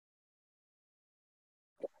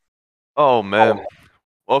Oh man,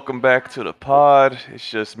 welcome back to the pod. It's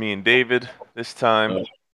just me and David this time.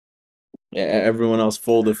 Yeah, everyone else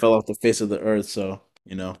folded, fell off the face of the earth. So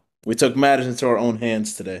we took matters into our own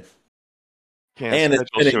hands today, Can't and it's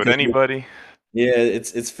schedule fitting shit with because anybody.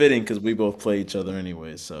 it's fitting because we both play each other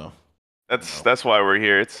anyway. So you That's know, that's why we're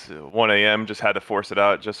here. It's 1 a.m. Just had to force it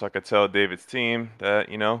out just so I could tell David's team that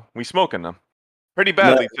we smoking them pretty no,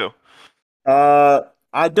 badly too. uh,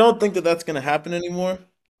 I don't think that that's gonna happen anymore.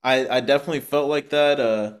 I definitely felt like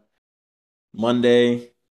that. Monday,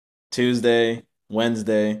 Tuesday,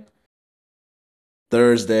 Wednesday,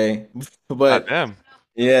 Thursday, God but damn.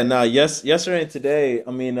 yeah, no, yesterday and today. I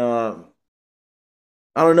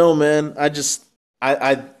don't know, man.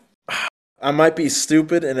 I might be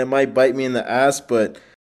stupid and it might bite me in the ass, but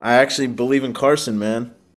I actually believe in Carson,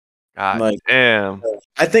 man. God Like, damn.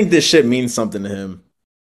 I think this shit means something to him.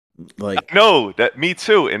 Like, No, that me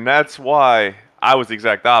too, and that's why I was the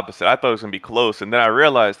exact opposite. I thought it was gonna be close, and then I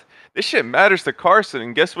realized this shit matters to Carson.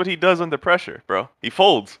 And guess what he does under pressure, bro? He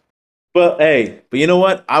folds. but you know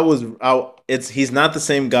what? It's he's not the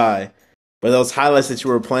same guy. But those highlights that you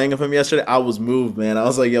were playing of him yesterday, I was moved, man. I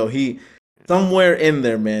was like, yo, he somewhere in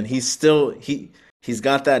there, man. He's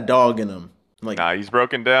got that dog in him. Like, Nah, he's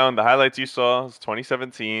broken down. The highlights you saw was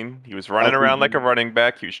 2017. He was running I around like a running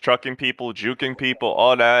back. He was trucking people, juking people,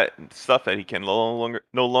 all that stuff that he can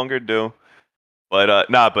no longer do. But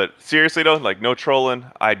but seriously though, like no trolling.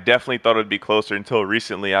 I definitely thought it'd be closer until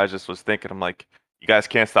recently. I just was thinking, I'm like, you guys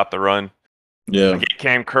can't stop the run. yeah. Like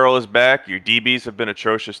Cam Curl is back. Your DBs have been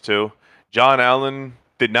atrocious too. John Allen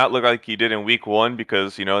did not look like he did in week one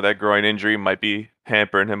because that groin injury might be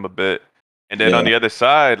hampering him a bit. And then on Yeah. the other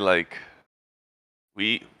side, like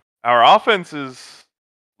we our offense is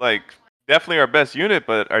like definitely our best unit,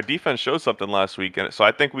 but our defense showed something last week, and so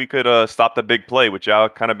I think we could stop the big play, which y'all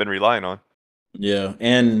kind of been relying on. Yeah.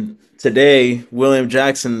 And today, William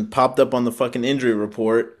Jackson popped up on the fucking injury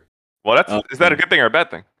report. Well, that's Um, is that a good thing or a bad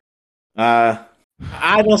thing? uh,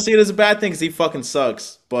 I don't see it as a bad thing because he fucking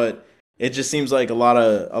sucks. But it just seems like a lot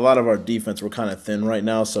of our defense we're kind of thin right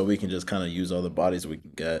now, so we can just kind of use all the bodies we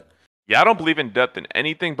can get. Yeah, I don't believe in depth in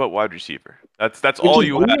anything but wide receiver. That's Which all is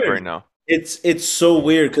you have right weird. now. It's so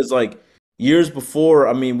weird because like years before,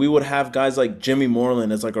 I mean, we would have guys like Jimmy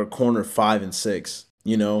Moreland as like our corner 5 and 6.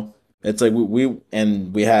 It's like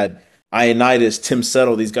we had Ioannidis, Tim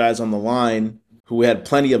Settle, these guys on the line who had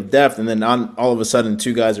plenty of depth, and then all of a sudden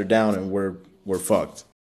two guys are down and we're fucked.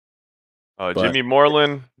 But Jimmy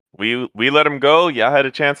Moreland, we let him go. Yeah, I had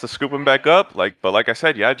a chance to scoop him back up. But like I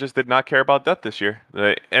said, yeah, I just did not care about depth this year.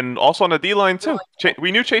 And also on the D line too.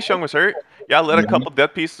 We knew Chase Young was hurt. Yeah, I let a Mhm. couple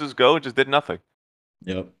depth pieces go. Just did nothing.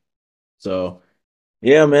 Yep. So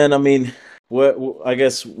yeah, man. I mean, I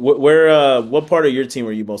guess what part of your team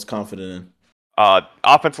are you most confident in?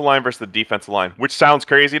 Offensive line versus the defensive line, which sounds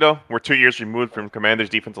crazy though. We're 2 years removed from Commander's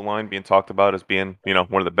defensive line being talked about as being,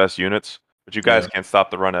 one of the best units. But you guys Yeah. can't stop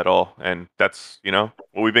the run at all, and that's, what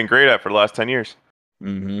we've been great at for the last 10 years.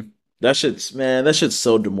 That shit's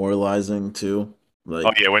so demoralizing too. Oh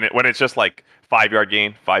Like, yeah, when it's just like 5 yard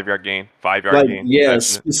gain, 5 yard gain, 5 yard gain. yeah, That's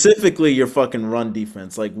it. specifically your fucking run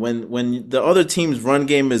defense. Like when the other team's run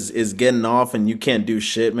game is getting off and you can't do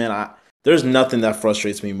shit, man. There's nothing that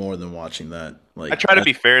frustrates me more than watching that. I Like try to that.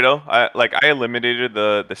 be fair though. I eliminated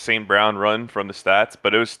the St. Brown run from the stats,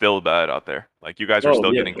 but it was still bad out there. Like you guys were Oh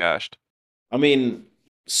still yeah. getting gashed. I mean,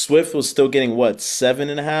 Swift was still getting what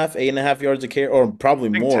 7.5, 8.5 yards a carry, or probably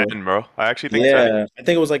I think more. 10, bro. I actually think 10. Yeah, I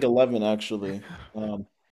think it was like 11 actually. I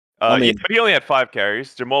Yeah, mean, but he only had 5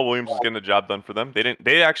 carries. Jamal Williams was getting the job done for them. They didn't.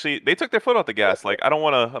 They took their foot off the gas. Like I don't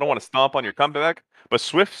want to stomp on your comeback, but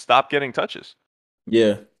Swift stopped getting touches.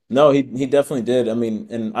 yeah. No, he definitely did. I mean,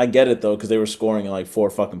 and I get it though because they were scoring in like four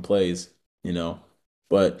fucking plays, you know.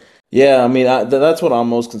 But yeah, I mean, that's what I'm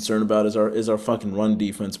most concerned about is our fucking run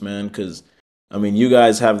defense, man. Because I mean, you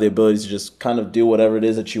guys have the ability to just kind of do whatever it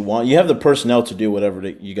is that you want. You have the personnel to do whatever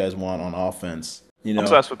that you guys want on offense, you I'm know.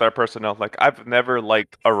 obsessed with our personnel. Like I've never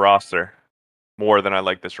liked a roster more than I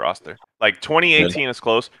like this roster. Like Yeah. 2018 is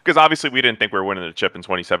close because obviously we didn't think we were winning the chip in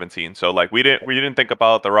 2017. So like we didn't think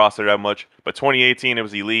about the roster that much. But 2018 it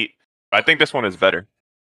was elite. I think this one is better.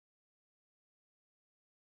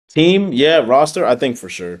 Team, yeah, roster, I think for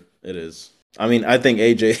sure it is. I mean, I think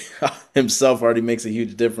AJ himself already makes a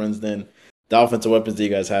huge difference than the offensive weapons that you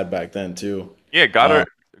guys had back then too. Yeah, Uh,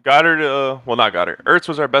 Goddard. Well, not Goddard. Ertz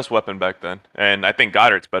was our best weapon back then, and I think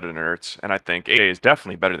Goddard's better than Ertz, and I think AJ is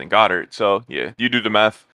definitely better than Goddard. So yeah, you do the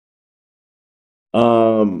math.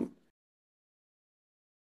 um,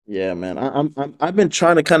 yeah, man, I've been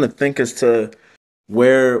trying to kind of think as to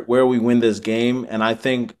where we win this game, and I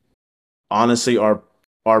think honestly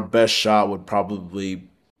our best shot would probably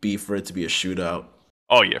be for it to be a shootout.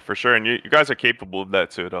 Oh yeah, for sure. And you guys are capable of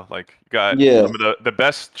that too, though. Like you got Yeah. some of the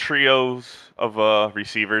best trios of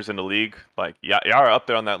receivers in the league. Like yeah, y'all are up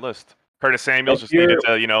there on that list. Curtis If Samuels just needed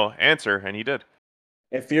you're to, answer, and he did.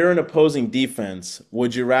 if you're an opposing defense,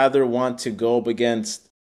 would you rather want to go up against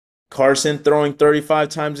Carson throwing 35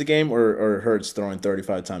 times a game or Hurts throwing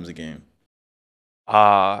 35 times a game?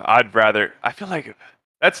 I'd rather. I feel like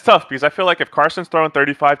that's tough because I feel like if Carson's throwing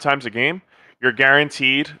 35 times a game, you're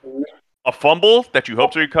guaranteed a fumble that you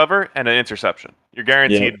hope to recover and an interception. You're Yeah.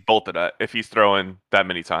 guaranteed both of that if he's throwing that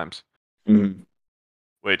many times. Mhm.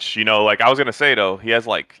 Which, like I was gonna say though, he has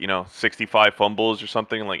like, 65 fumbles or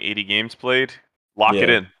something in like 80 games played. Lock it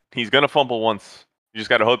Yeah. in. He's gonna fumble once. You just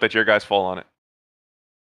gotta hope that your guys fall on it.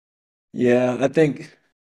 Yeah, I think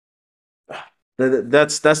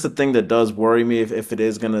that's the thing that does worry me if it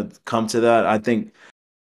is gonna come to that. I think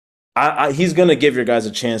he's gonna give your guys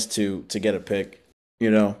a chance to get a pick.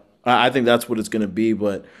 You know, I think that's what it's gonna be.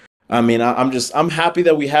 But I mean, I'm happy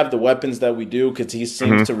that we have the weapons that we do because he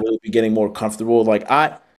seems Hmm. to really be getting more comfortable. Like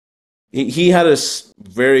he had a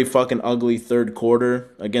very fucking ugly third quarter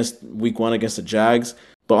against week one against the Jags.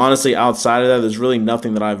 But honestly, outside of that, there's really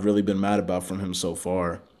nothing that I've really been mad about from him so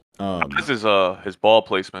far. How's Um, his ball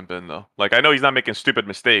placement been though? Like I know he's not making stupid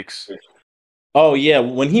mistakes. Oh yeah,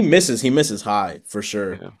 when he misses high for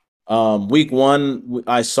sure. Yeah. Week one,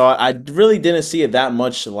 I saw. I really didn't see it that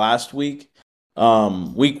much last week.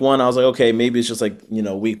 Week one, I was like, okay, maybe it's just like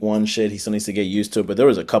week one shit. He still needs to get used to it. But there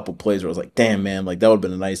was a couple plays where I was like, damn man, like that would have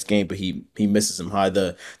been a nice game. But he misses him high.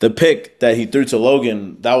 The pick that he threw to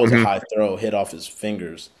Logan, that was a Hmm. high throw, hit off his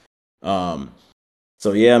fingers. Um,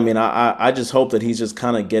 so yeah, I mean, I just hope that he's just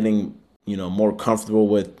kind of getting more comfortable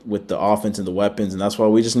with the offense and the weapons, and that's why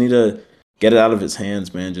we just need to get it out of his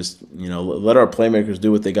hands, man. Just let our playmakers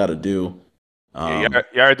do what they got to do. Yeah, Um,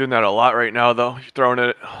 you are doing that a lot right now though. You're throwing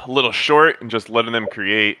it a little short and just letting them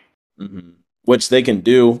create. mhm. Which they can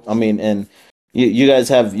do. I mean, and you guys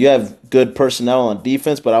have good personnel on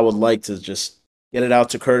defense, but I would like to just get it out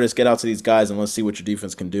to Curtis, get out to these guys, and let's see what your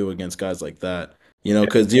defense can do against guys like that.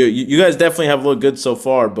 Because you guys definitely have looked good so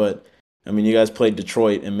far, but I mean, you guys played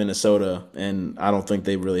Detroit and Minnesota, and I don't think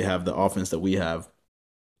they really have the offense that we have.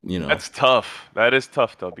 You know. That's tough. That is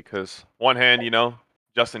tough though, because one hand,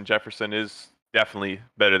 Justin Jefferson is definitely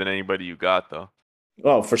better than anybody you got though.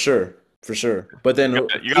 Oh, for sure, for sure. But then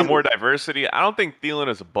You got more diversity. I don't think Thielen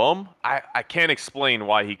is a bum. I can't explain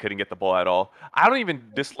why he couldn't get the ball at all. I don't even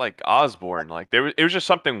dislike Osborne. Like it was just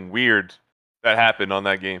something weird that happened on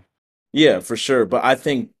that game. yeah, for sure. But I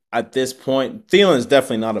think at this point, Thielen is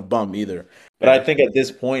definitely not a bum either. But I Yeah. think at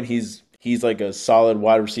this point, he's like a solid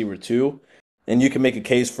wide receiver too, and you can make a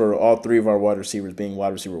case for all three of our wide receivers being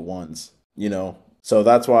wide receiver ones. So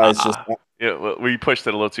that's why it's just Yeah, we pushed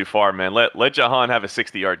it a little too far, man. Let Jahan have a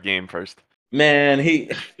 60-yard game first. man, he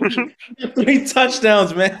had three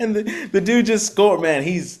touchdowns, man. The dude just scored, man.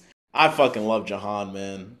 I fucking love Jahan,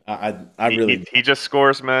 man. I He, really he he just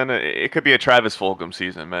scores, man. It could be a Travis Fulgham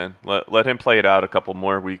season, man. Let him play it out a couple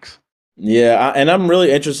more weeks. yeah, and I'm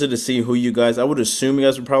really interested to see who you guys. I would assume you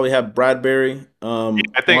guys would probably have Bradbury Yeah, on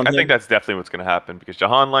I think him. that's definitely what's going to happen because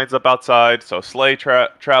Jahan lines up outside, so Slay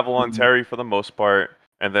travel on Mhm. Terry for the most part,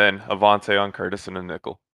 and then Avante on Curtis and a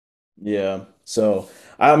nickel. Yeah. So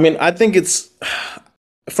I mean, I think it's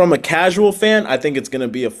from a casual fan. I think it's gonna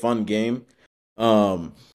be a fun game.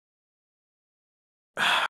 Um,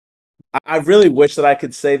 I really wish that I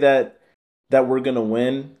could say that we're gonna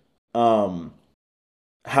win. Um,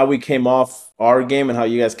 how we came off our game and how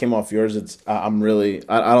you guys came off yours, I'm really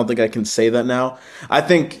I don't think I can say that now. I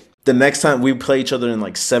think the next time we play each other in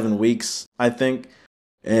like 7 weeks, I think.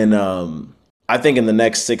 And I think in the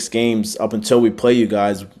next 6 games, up until we play you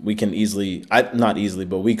guys, we can easily, not easily,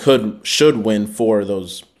 but we should win 4 of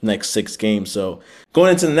those next 6 games. So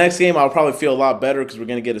going into the next game, I'll probably feel a lot better because we're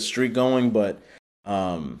gonna get a streak going. But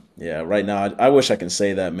yeah, right now, I wish I can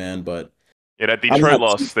say that, man, but Yeah, that I'm Detroit not too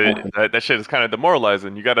loss, confident. that shit is kind of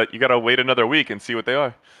demoralizing. You gotta wait another week and see what they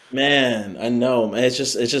are. Man, I know, man. It's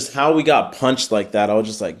just how we got punched like that. I was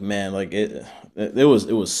just like, man, like it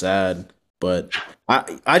was sad. But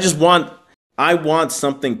I just want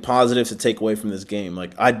something positive to take away from this game.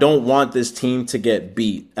 Like I don't want this team to get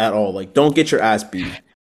beat at all. Like don't get your ass beat.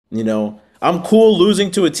 I'm cool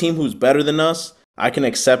losing to a team who's better than us. I can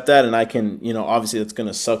accept that, and I can, obviously that's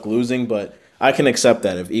gonna suck losing, but I can accept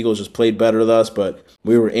that if Eagles just played better than us, but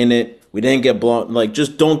we were in it. We didn't get blown. Like,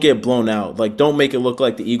 just don't get blown out. Like, don't make it look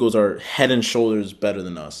like the Eagles are head and shoulders better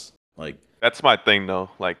than us. Like, That's my thing though.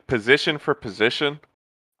 Like position for position,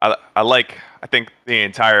 I think the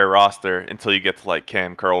entire roster until you get to like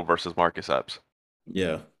Cam Curl versus Marcus Epps.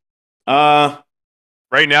 Yeah. Uh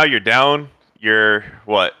Right now, you're down. You're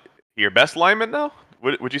what? Your best lineman now?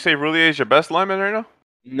 Would you say Roulier is your best lineman right now?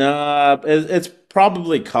 nah, it's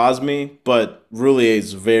probably Cosme, but Roulier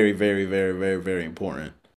is very, very, very, very, very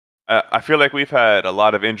important. I feel like we've had a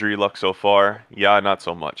lot of injury luck so far. Yeah, not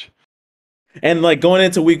so much. And like going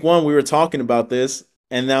into week one, we were talking about this,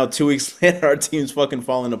 and now 2 weeks later, our team's fucking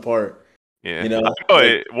falling apart. Yeah, You know, I know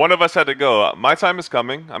like one of us had to go. My time is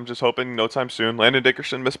coming. I'm just hoping no time soon. Landon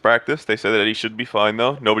Dickerson missed practice. They said that he should be fine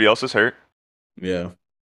though. Nobody else is hurt. yeah,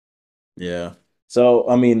 yeah. So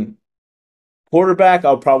I mean, quarterback,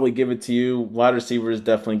 I'll probably give it to you. Wide receivers,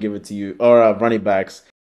 definitely give it to you, or running backs.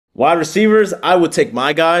 Wide receivers, I would take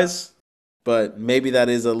my guys, but maybe that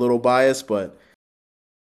is a little biased. But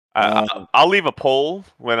I, uh, I'll leave a poll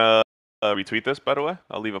when retweet this. By the way,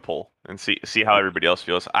 I'll leave a poll and see how everybody else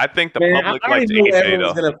feels. I think the man, I public already likes knew what AJ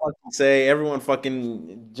everyone's though. gonna fucking say. Everyone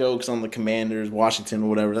fucking jokes on the Commanders, Washington, or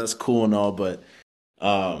whatever. That's cool and all, but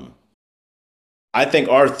um, I think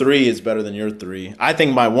our three is better than your three. I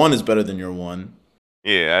think my one is better than your one.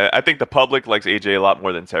 Yeah, I think the public likes AJ a lot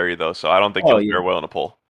more than Terry though, so I don't think Oh you'll yeah, fare well in a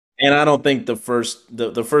poll. and I don't think the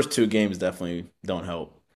first two games definitely don't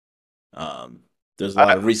help. Um, there's a I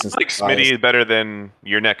lot of recent like bias. Smitty better than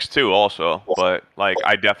your next two also, but like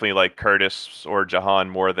I definitely like Curtis or Jahan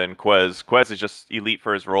more than Quez. Quez is just elite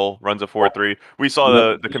for his role, runs a 4-3. We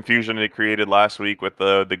saw Yep. the confusion it created last week with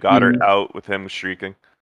the Goddard Mhm. out with him streaking.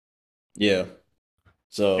 Yeah.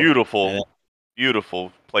 So, and Beautiful,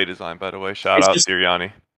 beautiful play design by the way. Shout it's out just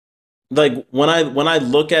Sirianni. like when I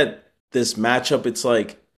look at this matchup, it's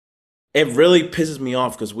like it really pisses me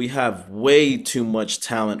off because we have way too much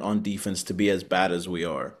talent on defense to be as bad as we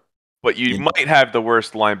are. But you You know? might have the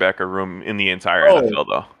worst linebacker room in the entire Oh, NFL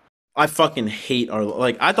though. I fucking hate our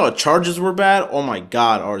like. I thought Chargers were bad. Oh my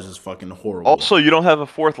god, ours is fucking horrible. Also, you don't have a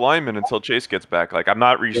fourth lineman until Chase gets back. Like I'm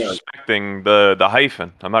not Yeah. respecting the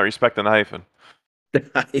hyphen. I'm not respecting the hyphen.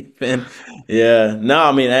 Hyphen. Yeah. No,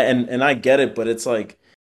 I mean, and I get it, but it's like,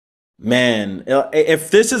 man,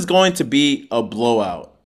 if this is going to be a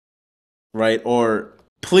blowout, right? Or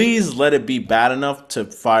please let it be bad enough to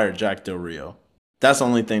fire Jack Del Rio. That's the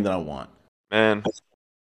only thing that I want. Man. So,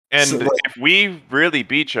 And like, if we really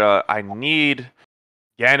beat you, I need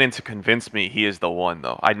Gannon to convince me he is the one,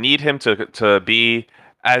 though. I need him to be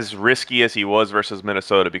as risky as he was versus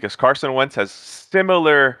Minnesota because Carson Wentz has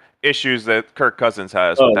similar issues that Kirk Cousins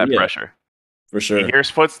has with oh that yeah, pressure. for He sure.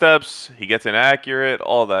 hears footsteps, he gets inaccurate,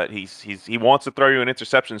 all that. He wants to throw you an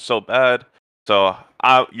interception so bad. So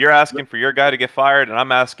you're asking for your guy to get fired, and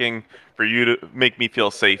I'm asking for you to make me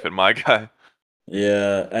feel safe in my guy.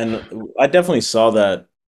 Yeah, and I definitely saw that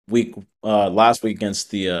week last week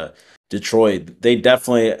against the Detroit. They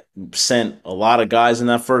definitely sent a lot of guys in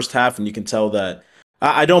that first half, and you can tell that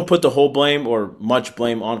I don't put the whole blame or much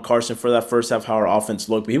blame on Carson for that first half, how our offense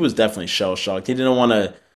looked, but he was definitely shell shocked. He didn't want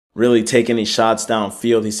to really take any shots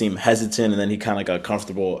downfield. He seemed hesitant, and then he kind of got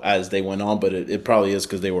comfortable as they went on. But it probably is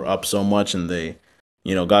because they were up so much and they,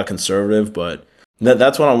 got conservative. But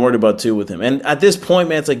that's what I'm worried about too with him. And at this point,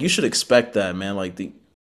 man, it's like you should expect that, man. Like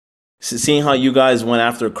seeing how you guys went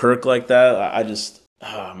after Kirk like that, I just,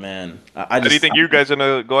 oh man, I How do you just, think you guys are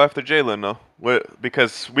gonna go after Jalen though?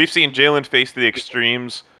 Because we've seen Jalen face the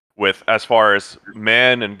extremes with as far as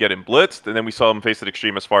man and getting blitzed, and then we saw him face the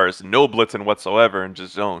extreme as far as no blitzing whatsoever and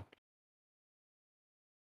just zone.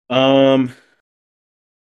 um,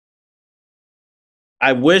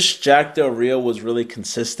 I wish Jack Del Rio was really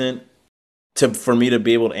consistent to for me to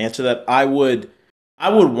be able to answer that. I would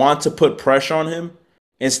want to put pressure on him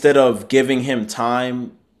instead of giving him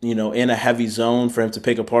time, in a heavy zone for him to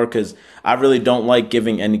pick apart because I really don't like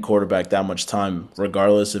giving any quarterback that much time,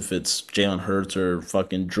 regardless if it's Jalen Hurts or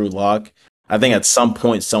fucking Drew Lock. I think at some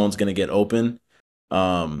point someone's gonna get open.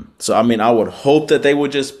 So I mean I would hope that they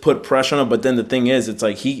would just put pressure on him, but then the thing is it's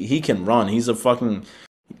like he can run. He's a fucking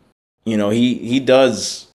he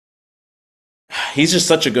does he's just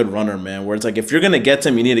such a good runner, man. Where it's like if you're gonna get to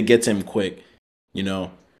him, you need to get to him quick, you know.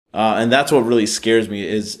 And that's what really scares me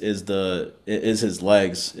is his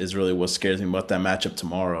legs is really what scares me about that matchup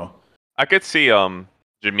tomorrow. I could see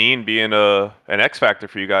Jameen being a an X factor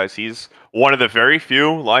for you guys. He's one of the very few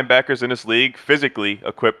linebackers in this league physically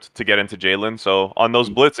equipped to get into Jalen. So on those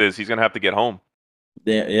blitzes, he's gonna have to get home.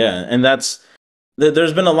 Yeah, yeah, and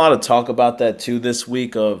there's been a lot of talk about that too this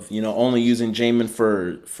week of only using Jamin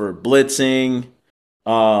for blitzing.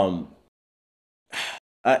 Um,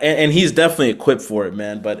 and he's definitely equipped for it,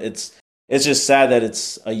 man. But it's just sad that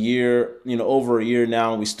it's a year, over a year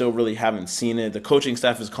now, and we still really haven't seen it. The coaching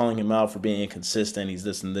staff is calling him out for being inconsistent. He's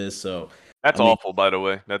this and this. So That's I mean, awful, by the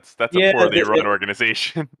way. That's a yeah, poorly run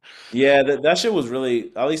organization. yeah, that shit was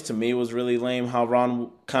really, at least to me, was really lame how Ron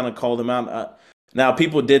kind of called him out. Now,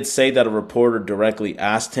 people did say that a reporter directly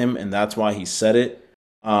asked him, and that's why he said it.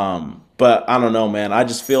 But I don't know, man. I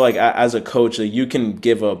just feel like as a coach, that you can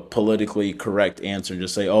give a politically correct answer and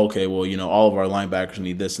just say, oh, okay, well, all of our linebackers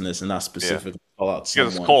need this and this, and not Yeah, specifically call out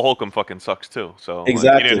because someone. Cole Holcomb fucking sucks too. So like, he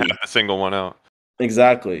didn't Exactly. have to single one out.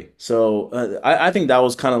 Exactly. So I think that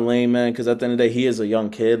was kind of lame, man. Because at the end of the day, he is a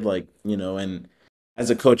young kid, like and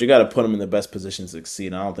as a coach, you got to put him in the best position to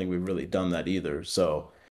succeed. I don't think we've really done that either.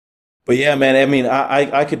 So, but yeah, man. I mean,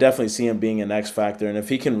 I could definitely see him being an X factor, and if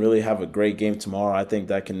he can really have a great game tomorrow, I think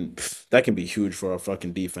that can be huge for our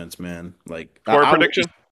fucking defense, man. Like Score I would just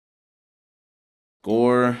prediction?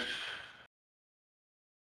 score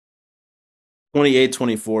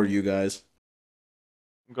 28-24, you guys.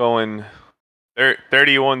 I'm going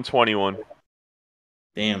 31-21.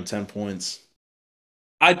 Damn, 10 points.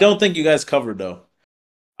 I don't think you guys covered though.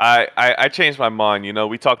 I changed my mind.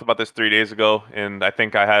 We talked about this 3 days ago, and I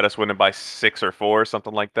think I had us winning by 6 or 4,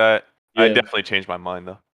 something like that. I Yeah. definitely changed my mind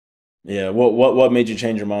though. Yeah. What made you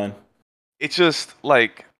change your mind? It's just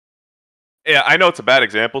like, yeah, I know it's a bad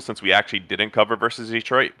example since we actually didn't cover versus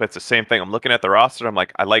Detroit, but it's the same thing. I'm looking at the roster. I'm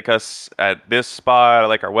like, I like us at this spot. I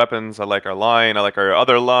like our weapons. I like our line. I like our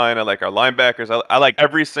other line. I like our linebackers. I like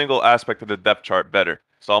every single aspect of the depth chart better.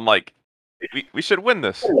 So I'm like, we should win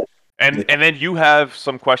this. And then you have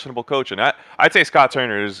some questionable coaching. I'd say Scott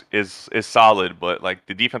Turner is solid, but like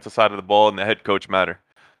the defensive side of the ball and the head coach matter.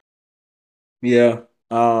 Yeah.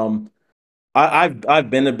 Um, I've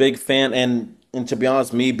been a big fan, and to be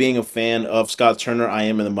honest, me being a fan of Scott Turner, I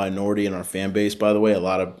am in the minority in our fan base. By the way, a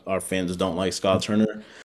lot of our fans don't like Scott Turner.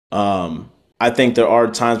 Um, I think there are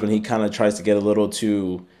times when he kind of tries to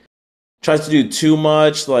do too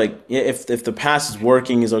much. Like, yeah, if the pass is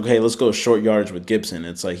working, he's like, okay, let's go short yardage with Gibson.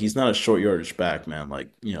 It's like he's not a short yardage back, man. Like,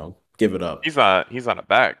 give it up. He's not a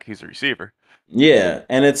back. He's a receiver. Yeah,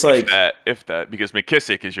 and it's like. If that, because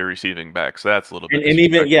McKissick is your receiving back, so that's a little bit And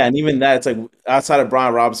even yeah, disrespectful. and even that, it's like outside of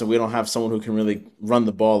Brian Robinson, we don't have someone who can really run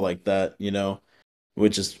the ball like that,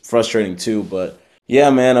 which is frustrating too. But yeah,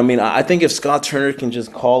 man, I mean, I think if Scott Turner can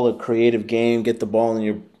just call a creative game, get the ball in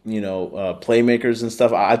your playmakers and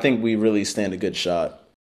stuff, I think we really stand a good shot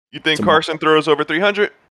You think tomorrow. Carson throws over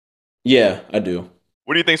 300? Yeah, I do.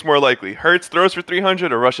 What do you think's more likely? Hurts throws for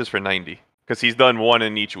 300 or rushes for 90? Because he's done one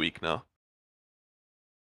in each week now.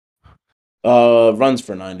 Runs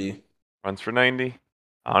for 90. Runs for 90.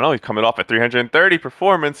 I don't know. He's coming off a 330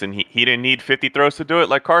 performance, and he didn't need 50 throws to do it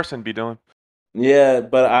like Carson be doing. Yeah,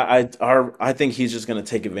 but I think he's just gonna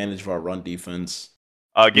take advantage of our run defense.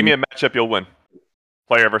 Give me a matchup you'll win.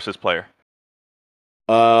 Player versus player.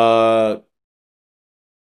 Uh,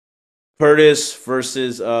 Curtis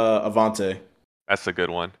versus Avante. That's a good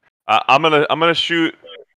one. I'm gonna shoot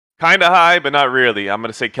kind of high, but not really. I'm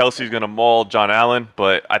gonna say Kelsey's gonna maul John Allen,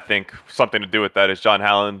 but I think something to do with that is John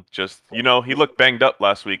Allen just he looked banged up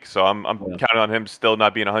last week, so I'm Yeah. counting on him still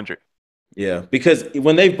not being 100. Yeah, because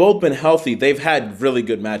when they've both been healthy, they've had really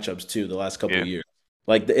good matchups too the last couple Yeah. of years.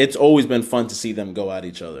 Like it's always been fun to see them go at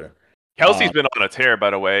each other. Kelsey's Um, been on a tear, by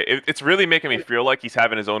the way. It's really making me feel like he's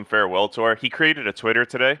having his own farewell tour. He created a Twitter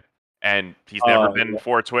today, and he's never been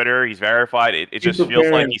for Twitter. He's verified. It he's just feels like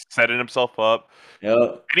preparing. he's setting himself up. Yeah,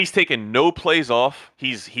 And he's taking no plays off.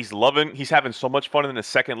 He's loving. He's having so much fun in the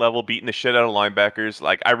second level, beating the shit out of linebackers.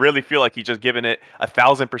 Like I really feel like he's just giving it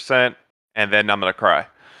 1,000%, and then I'm gonna cry.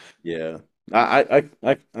 yeah. I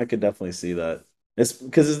could definitely see that. It's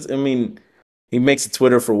because I mean, he makes a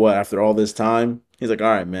Twitter for what after all this time. He's like,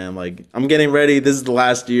 all right, man. Like I'm getting ready. This is the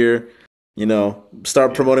last year.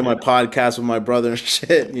 Start Yeah. promoting my podcast with my brother and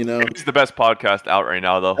shit. It's the best podcast out right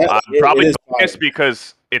now, though. It, I'm it probably is biased fire.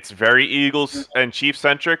 because it's very Eagles and Chiefs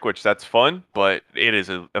centric, which that's fun, but it is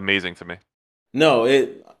amazing to me. No,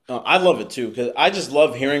 I love it too because I just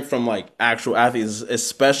love hearing from like actual athletes,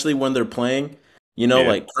 especially when they're playing. Yeah,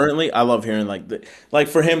 Like currently, I love hearing like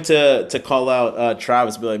for him to call out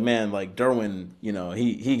Travis, be like, man, like Derwin,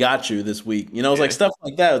 he got you this week. It's like yeah. stuff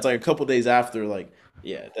like that. It's like a couple days after, like,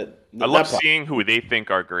 yeah, I love part. seeing who they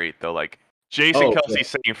think are great, though. Like Jason Oh yeah, Kelsey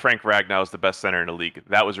saying Frank Ragnow is the best center in the league.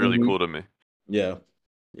 That was really hmm cool to me. yeah,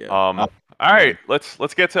 yeah. All Man. right, let's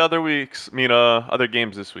get to other weeks. Other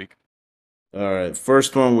games this week. All right,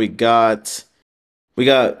 first one we got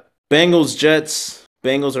Bengals Jets.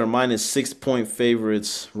 Bengals are -6 point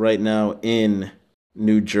favorites right now in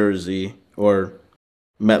New Jersey or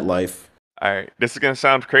MetLife. All right, this is gonna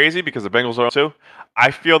sound crazy because the Bengals are 2. I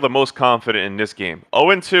feel the most confident in this game.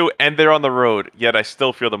 0-2, and they're on the road. Yet I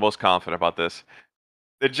still feel the most confident about this.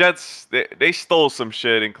 the Jets they stole some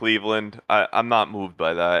shit in Cleveland. I'm not moved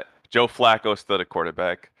by that. Joe Flacco still the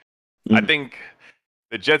quarterback. I Mhm. think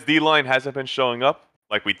the Jets D line hasn't been showing up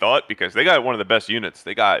like we thought because they got one of the best units.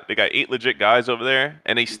 They got 8 legit guys over there,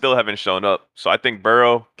 and they still haven't shown up. So I think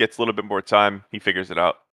Burrow gets a little bit more time. He figures it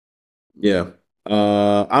out. Yeah.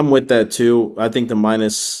 I'm with that too. I think the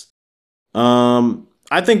minus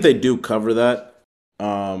I think they do cover that.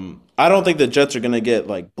 I don't think the Jets are gonna get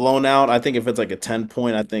like blown out. I think if it's like a 10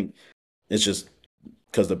 point, I think it's just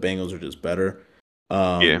because the Bengals are just better.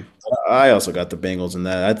 Yeah, I also got the Bengals in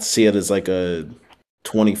that. I'd see it as like a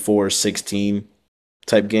 24-16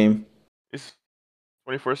 type game. it's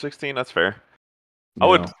 24-16. That's fair. I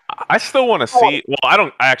would. Yeah. I still want to see. Well, I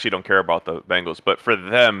don't. I actually don't care about the Bengals, but for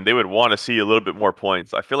them, they would want to see a little bit more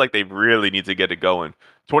points. I feel like they really need to get it going.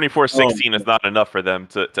 Oh, 24-16 is not enough for them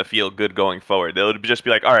to feel good going forward. They would just be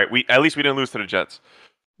like, all right, we at least we didn't lose to the Jets.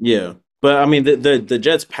 yeah. But I mean, the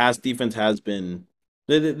Jets' pass defense has been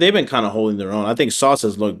they've been kind of holding their own. I think Sauce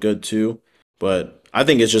has looked good too, but I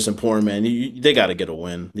think it's just important, man. They got to get a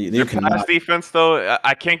win. You Their pass cannot defense, though,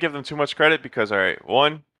 I can't give them too much credit because, all right,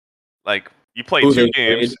 one, like you played who two they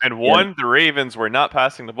games, played. and Yeah, one, the Ravens were not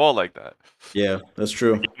passing the ball like that. yeah, that's The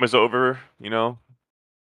true. game was over. Yeah.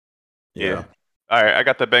 Yeah. All right, I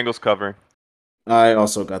got the Bengals covering. I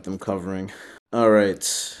also got them covering. All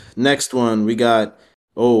right. Next one, we got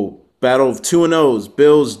battle of 2-0s.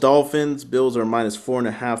 Bills, Dolphins. Bills are minus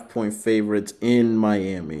 4.5 point favorites in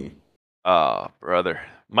Miami. Ah, brother.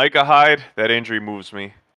 Micah Hyde, that injury moves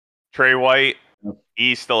me. Trey White,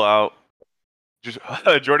 he's still out. Just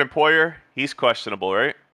Jordan Poyer, he's questionable,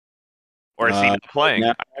 right? Or is he not Right playing?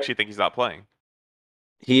 now, I actually think he's not playing.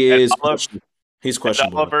 he And is Olive, questionable. He's and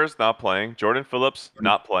questionable. Oliver's not playing. Jordan Phillips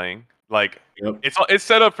not playing. Like Yep. it's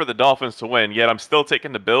set up for the Dolphins to win. Yet I'm still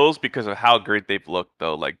taking the Bills because of how great they've looked,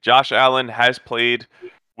 though. Like Josh Allen has played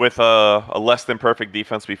with a less than perfect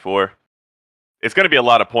defense before. It's going to be a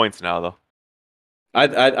lot of points now, though.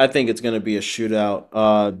 I think it's going to be a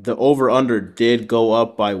shootout. The over under did go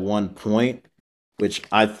up by 1 point, which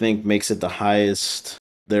I think makes it the highest.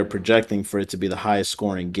 They're projecting for it to be the highest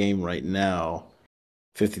scoring game right now.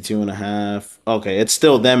 52 and a half. Okay, it's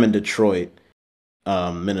still them in Detroit,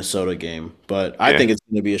 Minnesota game, but I Yeah. think it's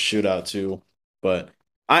going to be a shootout too. But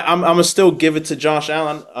I'm gonna still give it to Josh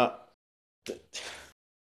Allen.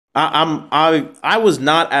 I was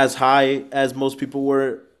not as high as most people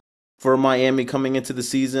were for Miami coming into the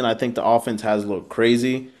season. I think the offense has looked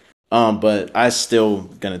crazy, but I still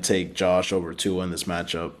gonna take Josh over Tua in this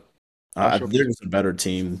matchup. Josh They're Roberts. just a better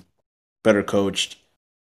team, better coached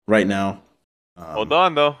right now. Hold Um,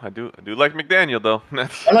 on, though. I do like McDaniel, though.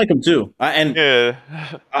 I like him too. Yeah.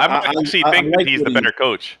 I might actually I think that like he's what the he better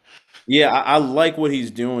coach. yeah, I like what he's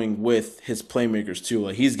doing with his playmakers too.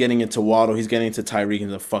 Like he's getting into Waddle, he's getting into Tyreek,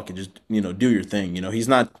 and the fucking just do your thing. He's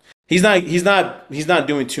not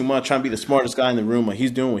doing too much, trying to be the smartest guy in the room. Like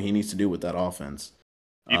he's doing what he needs to do with that offense.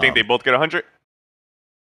 You think they Um, both get 100?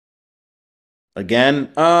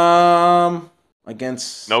 again,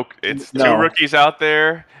 against No, it's two no. rookies out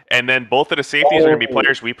there, and then both of the safeties are going to be Oh,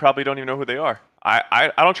 players we probably don't even know who they are.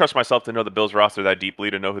 I don't trust myself to know the Bills roster that deeply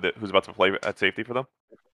to know who's about to play at safety for them.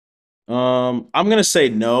 I'm gonna say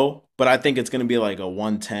no, but I think it's gonna be like a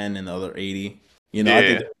 110 and the other 80. I think Yeah,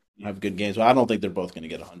 they have good games, but I don't think they're both gonna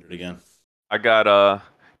get 100 again. I got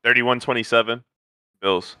 31-27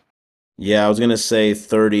 Bills. Yeah, I was gonna say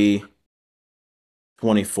 30-24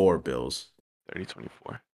 Bills. 30-24.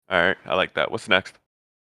 All right, I like that. What's next?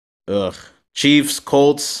 Ugh. Chiefs,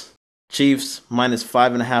 Colts. Chiefs minus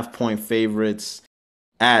 5.5 point favorites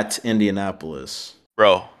at Indianapolis.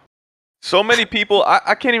 Bro, so many people,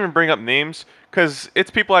 I can't even bring up names because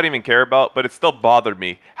it's people I didn't even care about, but it still bothered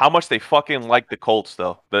me how much they fucking like the Colts,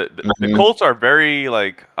 though. The Mhm. Colts are very,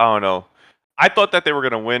 like, I don't know. I thought that they were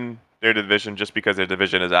going to win their division just because their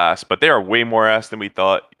division is ass, but they are way more ass than we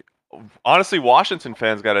thought. Honestly, Washington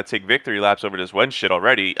fans got to take victory laps over this Wentz shit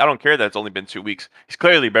already. I don't care that it's only been 2 weeks. He's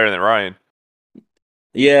clearly better than Ryan.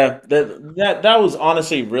 Yeah, that was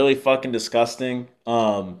honestly really fucking disgusting.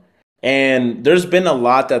 And there's been a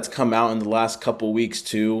lot that's come out in the last couple weeks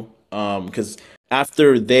too. Because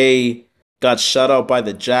after they got shut out by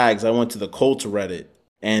the Jags, I went to the Colts Reddit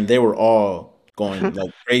and they were all going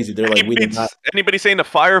like crazy. They're like, we did not. Anybody saying to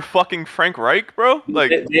fire fucking Frank Reich, bro?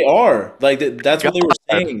 Like, They are like that's what they were God.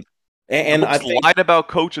 saying, The and I most think lied about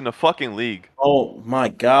coach in the fucking league. oh my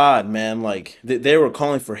God, man! Like they were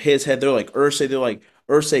calling for his head. They're like Ursay. They're like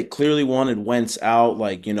Ursay clearly wanted Wentz out.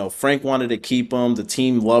 Like Frank wanted to keep him. The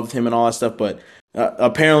team loved him and all that stuff. But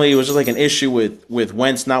apparently, it was just like an issue with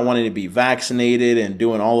Wentz not wanting to be vaccinated and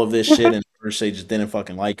doing all of this shit. And Ursay just didn't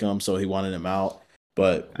fucking like him, so he wanted him out.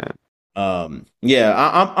 But yeah,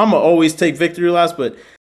 I'm gonna always take victory laps, but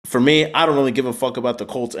for me, I don't really give a fuck about the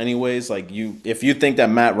Colts anyways. Like if you think that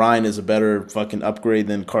Matt Ryan is a better fucking upgrade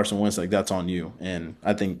than Carson Wentz, like that's on you. And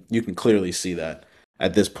I think you can clearly see that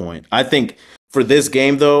at this point. I think for this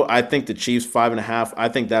game though, I think the Chiefs 5.5. I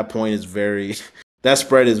think that point is very, that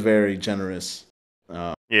spread is very generous.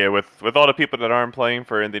 Uh, Yeah, with all the people that aren't playing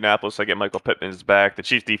for Indianapolis, I get Michael Pittman's back. The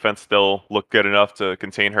Chiefs defense still looked good enough to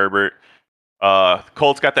contain Herbert.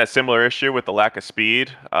 Colts got that similar issue with the lack of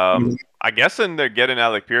speed. Mhm. I guess and they're getting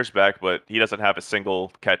Alec Pierce back, but he doesn't have a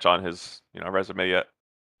single catch on his resume yet.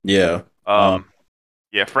 Yeah. Um,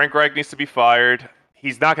 yeah, Frank Reich needs to be fired.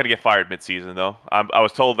 He's not going to get fired midseason though. I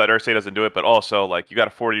was told that Irsay doesn't do it, but also like you got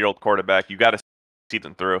a 40-year-old quarterback, you got to see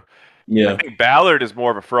them through. I Yeah. think Ballard is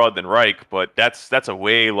more of a fraud than Reich, but that's a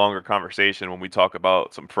way longer conversation when we talk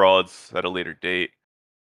about some frauds at a later date.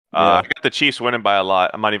 I Yeah. got the Chiefs winning by a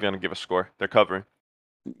lot. I'm not even going to give a score. They're covering.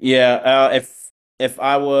 Yeah, if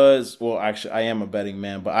I was, well, actually, I am a betting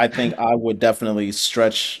man, but I think I would definitely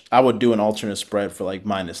stretch. I would do an alternate spread for like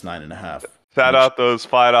 -9.5 for Shout the. out those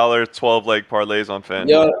 $5 12 leg parlays on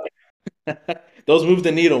FanDuel. Yeah, those move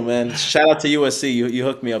the needle, man. Shout out to USC. You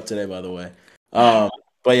hooked me up today, by the way. Um,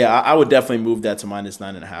 but yeah, I would definitely move that to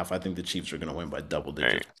 -9.5. I think the Chiefs are going to win by double All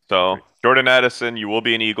right. digits. So Jordan Addison, you will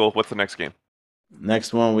be an Eagle. What's the next game?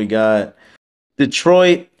 Next one, we got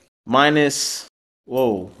Detroit minus.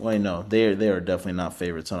 Whoa, wait, no, they are definitely not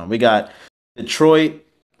favorites. Hold on, we got Detroit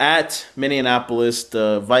at Minneapolis.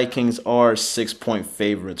 The Vikings are 6 point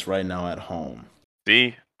favorites right now at home.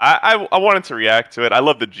 See, I wanted to react to it. I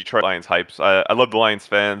love the Detroit Lions hypes. I love the Lions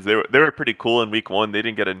fans. They were pretty cool in week one. They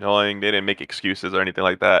didn't get annoying. They didn't make excuses or anything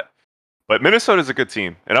like that. But Minnesota's a good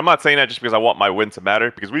team, and I'm not saying that just because I want my win to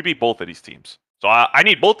matter. Because we beat both of these teams, so I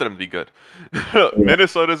need both of them to be good. Yeah.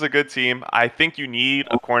 Minnesota's a good team. I think you need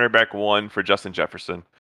a cornerback one for Justin Jefferson.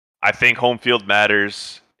 I think home field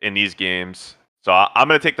matters in these games. So I'm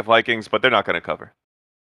going to take the Vikings, but they're not going to cover.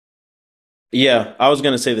 Yeah, I was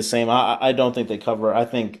gonna say the same. I don't think they cover. I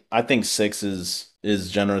think 6 is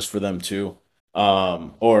generous for them too. I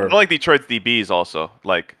Or like Detroit's DBs also.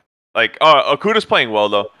 Okuda's playing well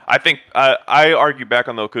though. I think I argue back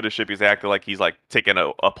on the Okuda ship. He's acting like he's like taking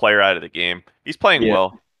a player out of the game. He's playing yeah.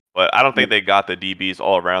 well, but I don't think they got the DBs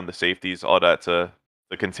all around the safeties, all that to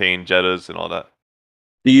contain Jettas and all that.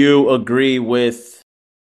 Do you agree with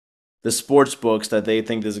the sports books that they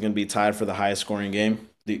think this is going to be tied for the highest scoring game?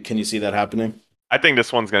 Can you see that happening? I think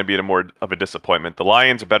this one's going to be more of a disappointment. The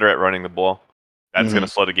Lions are better at running the ball. That's going Hmm.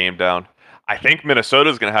 to slow the game down. I think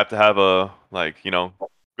Minnesota's going to have a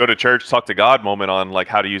go to church, talk to God moment on like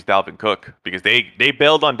how to use Dalvin Cook because they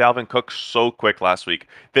bailed on Dalvin Cook so quick last week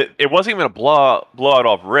that it wasn't even a blowout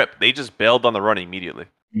off rip. They just bailed on the run immediately.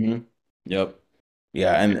 Hmm. Yep.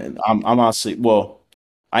 Yeah, and I'm honestly, well,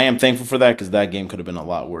 I am thankful for that because that game could have been a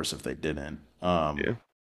lot worse if they didn't. Yeah,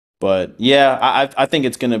 But yeah, I think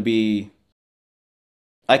it's gonna be.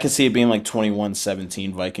 I can see it being like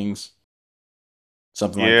 21-17 Vikings,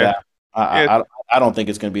 something like yeah, that. yeah. I don't think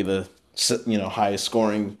it's gonna be the highest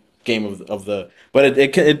scoring game of the, but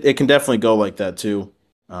it can definitely go like that too.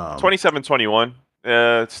 Um, 27-21.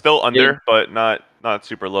 It's still yeah, under, but not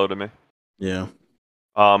super low to me. yeah,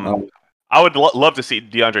 Um, um, I would love to see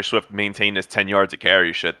DeAndre Swift maintain this 10 yards of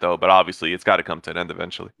carry shit though, but obviously it's got to come to an end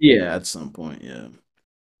eventually. yeah. At some point, yeah.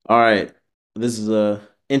 All right, this is a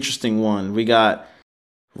interesting one. We got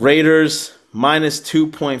Raiders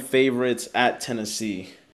 -2 point favorites at Tennessee.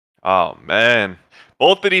 Oh man,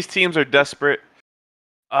 both of these teams are desperate.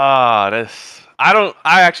 This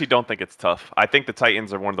I actually don't think it's tough. I think the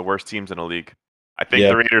Titans are one of the worst teams in the league. I think Yeah,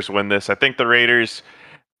 the Raiders win this. I think the Raiders.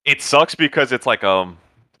 It sucks because it's like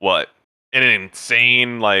what an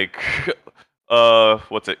insane like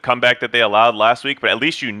what's it comeback that they allowed last week. But at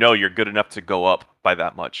least you know you're good enough to go up by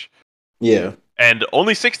that much. yeah. And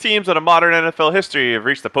only 6 teams in a modern NFL history have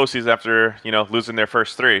reached the postseason after losing their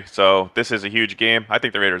first three. So this is a huge game. I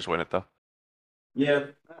think the Raiders win it though. Yeah,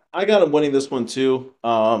 I got them winning this one too.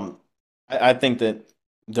 I think that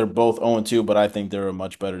they're both 0-2, but I think they're a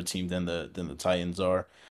much better team than the Titans are.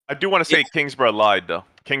 I do want to Yeah. say Kingsborough lied though.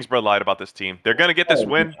 Kingsborough lied about this team. They're gonna get this Oh,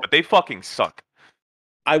 win, but they fucking suck.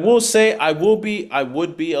 I will say I would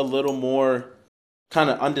be a little more kind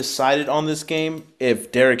of undecided on this game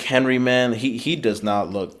if Derrick Henry, man, he does not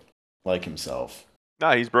look like himself.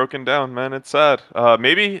 Nah, he's broken down, man. It's sad.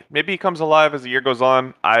 Maybe he comes alive as the year goes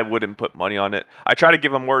on. I wouldn't put money on it. I try to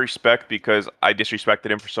give him more respect because I disrespected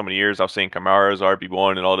him for so many years. I was saying Kamara's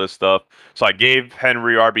RB1 and all this stuff. So I gave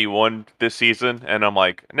Henry RB1 this season, and I'm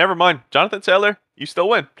like, never mind. Jonathan Taylor, you still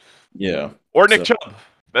win. Yeah. Or Nick So, Chubb,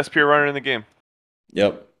 best pure runner in the game.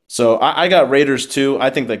 yep. So I got Raiders too. I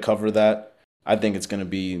think they cover that. I think it's going to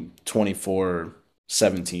be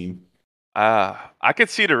 24-17. I could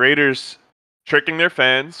see the Raiders tricking their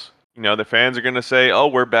fans. You know, the fans are gonna say, "Oh,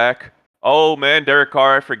 we're back. Oh man, Derek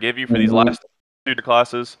Carr, I forgive you for these Mhm. last two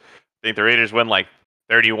classes." I think the Raiders win like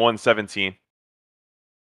 31-17.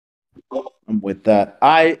 I'm with that.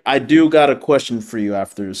 I do got a question for you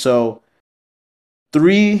after. So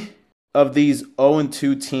three of these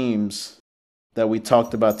 0-2 teams that we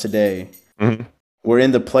talked about today Mhm. were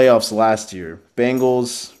in the playoffs last year.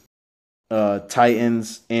 Bengals,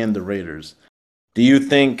 Titans, and the Raiders. Do you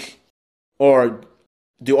think, or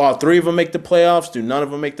do all three of them make the playoffs? Do none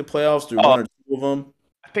of them make the playoffs? Do Oh, one or two of them?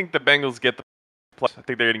 I think the Bengals get the plus. I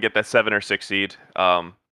think they're gonna get that 7 or 6 seed.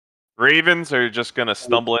 Ravens are just gonna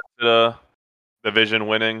stumble into the division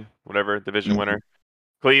winning, whatever division winner. Mhm.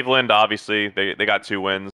 Cleveland, obviously, they got 2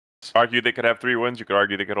 wins. Argue they could have 3 wins. You could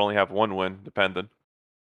argue they could only have 1 win, depending.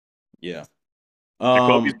 Yeah.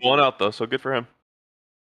 Jacoby's Um. blown out though, so good for him.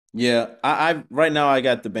 Yeah. I right now I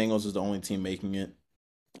got the Bengals as the only team making it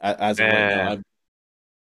as of right now. Man,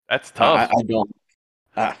 that's I, tough. I don't.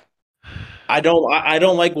 I, I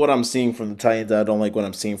don't like what I'm seeing from the Titans. I don't like what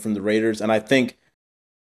I'm seeing from the Raiders. And I think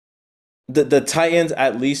the Titans,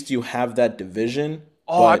 at least you have that division,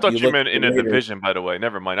 Oh, I but you thought you look meant at the in a Raiders. division, by the way.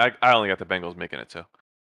 Never mind. I only got the Bengals making it too.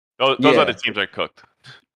 Those other Yeah, teams are cooked.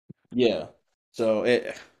 yeah. So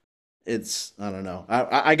it's I don't know.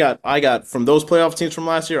 I got from those playoff teams from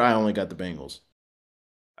last year. I only got the Bengals.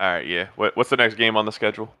 All right, yeah. What's the next game on the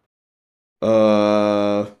schedule?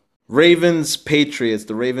 Uh, Ravens Patriots.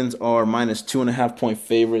 The Ravens are minus 2.5 point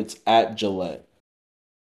favorites at Gillette.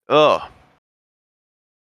 Ugh,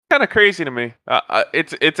 kind of crazy to me.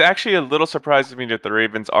 It's actually a little surprising to me that the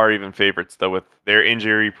Ravens are even favorites though, with their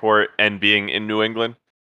injury report and being in New England.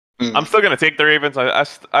 I'm Mhm. still gonna take the Ravens.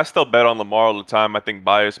 I still bet on Lamar all the time. I think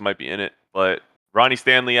bias might be in it, but Ronnie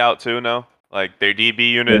Stanley out too now. Like their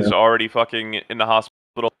DB unit is Yeah. already fucking in the hospital.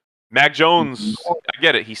 Mac Jones, I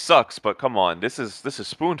get it, he sucks, but come on, this is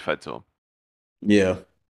spoon fed to him. Yeah.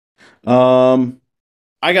 Um,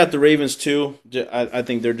 I got the Ravens too. I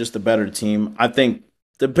think they're just a better team. I think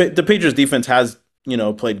the Patriots defense has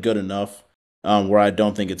played good enough, where I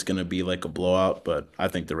don't think it's gonna be like a blowout, but I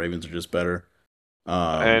think the Ravens are just better.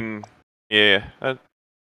 Um, And yeah,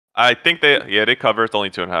 I think they cover. It's only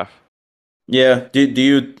 2.5. yeah. Do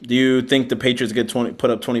you think the Patriots get 20 put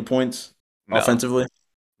up 20 points No, offensively?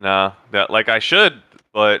 no, that like I should,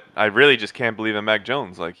 but I really just can't believe in Mac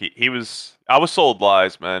Jones. Like he was, I was sold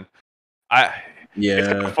lies, man. I It's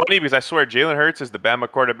kind of Yeah. funny because I swear Jalen Hurts is the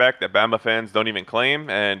Bama quarterback that Bama fans don't even claim,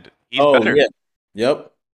 and he's Oh better. yeah.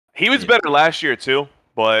 Yep. He was Yeah. better last year too,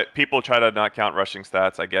 but people try to not count rushing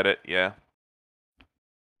stats. I get it. Yeah.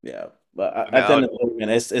 Yeah. But But at the now, end of the day, man,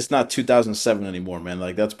 it's not 2007 anymore, man.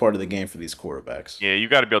 Like that's part of the game for these quarterbacks. yeah, you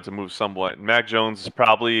got to be able to move somewhat. Mac Jones is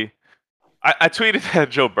probably. I tweeted that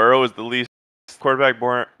Joe Burrow is the least quarterback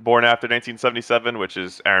born after 1977, which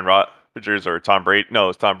is Aaron Rodgers or Tom Brady. No,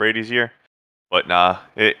 it's Tom Brady's year. But nah,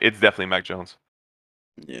 it's definitely Mac Jones.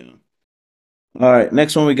 Yeah. All right.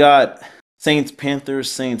 Next one we got Saints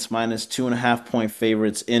Panthers. Saints minus 2.5 point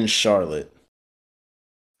favorites in Charlotte.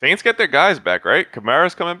 Saints get their guys back, right?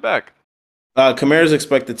 Kamara's coming back. Kamara's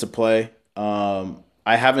expected to play. I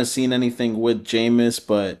haven't seen anything with Jameis,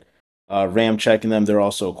 but Ram checking them, they're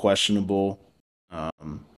also questionable.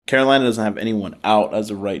 Carolina doesn't have anyone out as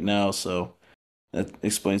of right now, so that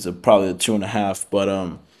explains probably the 2.5.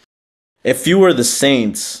 But if you were the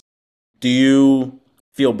Saints, do you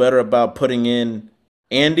feel better about putting in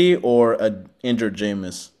Andy or a injured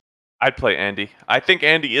Jameis? I'd play Andy. I think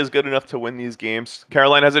Andy is good enough to win these games.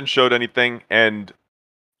 Caroline hasn't showed anything, and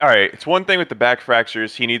all right, it's one thing with the back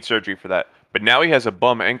fractures. He needs surgery for that. But now he has a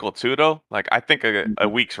bum ankle too, though. Like I think a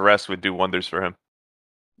Mhm. week's rest would do wonders for him.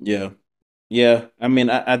 Yeah. Yeah. I mean,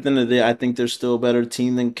 at the end of the day, I think they're still a better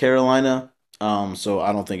team than Carolina. So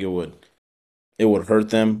I don't think it would hurt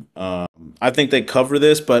them. I think they cover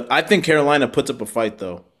this, but I think Carolina puts up a fight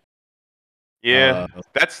though. Yeah, Uh,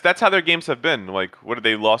 that's how their games have been. Like, what did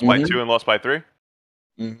they lost by mhm, 2 and lost by 3?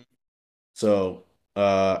 mhm. So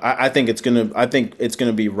I think it's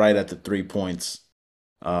gonna be right at the 3 points.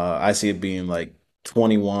 I see it being like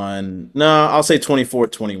 21. No, I'll say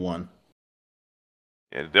 24-21.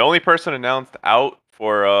 Yeah, the only person announced out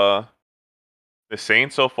for the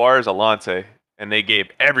Saints so far is Alante, and they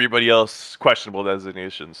gave everybody else questionable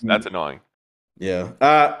designations. That's Mm. annoying. Yeah.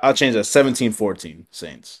 I'll change that 17-14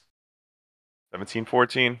 Saints.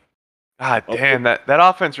 17-14. God Okay. damn, that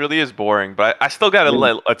offense really is boring. But I still got to Yeah.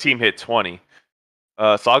 let a team hit 20.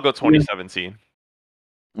 So I'll go Yeah. 2017.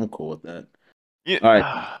 I'm cool with that. Yeah, All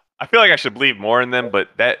right. I feel like I should believe more in them, but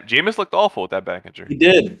that Jameis looked awful with that back injury. He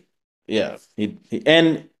did. Yeah.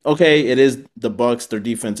 And okay, it is the Bucks. Their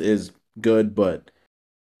defense is good, but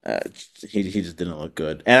uh, he just didn't look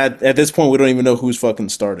good. And at this point, we don't even know who's fucking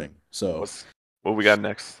starting. So, What's what we got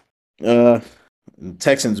next? uh,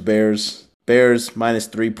 Texans Bears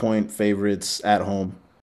 -3 point favorites at home.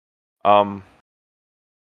 Um.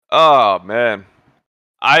 Oh man,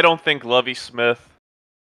 I don't think Lovey Smith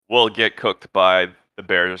will get cooked by the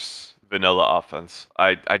Bears' vanilla offense.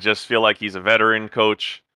 I just feel like he's a veteran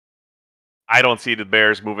coach. I don't see the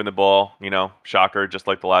Bears moving the ball. Shocker, just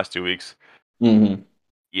like the last 2 weeks. Hmm.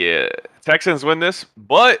 Yeah, Texans win this,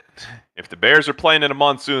 but if the Bears are playing in a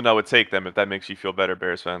monsoon, I would take them if that makes you feel better,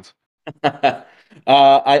 Bears fans.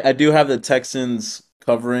 I do have the Texans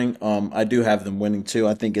covering. I do have them winning too.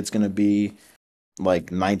 I think it's gonna be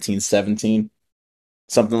like 19-17,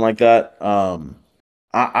 something like that.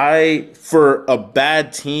 I for a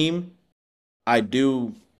bad team, I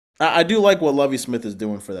do I do like what Lovey Smith is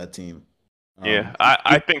doing for that team. Yeah, Um,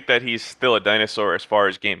 I think that he's still a dinosaur as far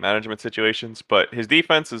as game management situations, but his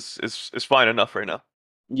defense is fine enough right now.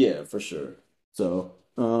 yeah, for sure. So,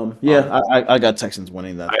 Um, yeah, I got Texans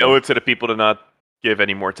winning I that owe though. it to the people to not give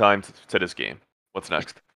any more time to this game. What's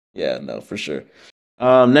next? Yeah, no, for sure.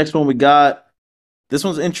 Next one we got. This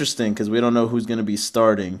one's interesting because we don't know who's going to be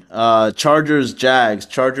starting. Chargers, Jags.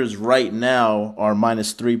 Chargers right now are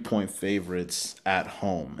 -3 point favorites at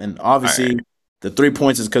home, and All right. obviously the 3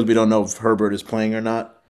 points is because we don't know if Herbert is playing or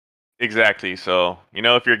not. Exactly. So,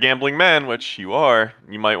 if you're a gambling man, which you are,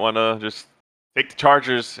 you might want to just take the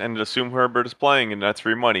Chargers and assume Herbert is playing, and that's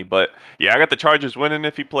free money. But yeah, I got the Chargers winning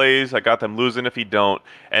if he plays. I got them losing if he don't.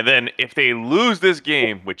 And then if they lose this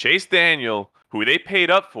game with Chase Daniel, who they paid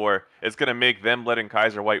up for, it's going to make them letting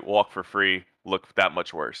Kaiser White walk for free look that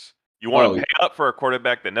much worse. You want Oh to pay up for a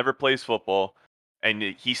quarterback that never plays football, and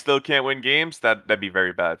he still can't win games? That'd be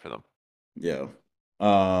very bad for them. yeah.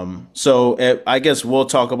 So I guess we'll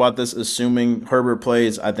talk about this. Assuming Herbert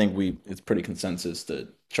plays, I think it's pretty consensus that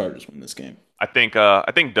Chargers win this game. I think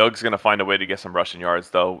Doug's gonna find a way to get some rushing yards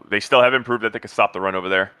though. They still haven't proved that they can stop the run over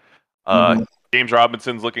there. Uh, Mhm. James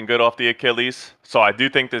Robinson's looking good off the Achilles, so I do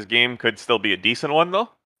think this game could still be a decent one though.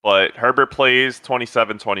 But Herbert plays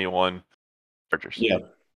 27-21 Chargers. Yeah.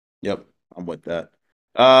 Yep. I'm with that.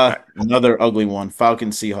 All right. Another ugly one.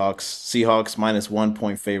 Falcons Seahawks. Seahawks -1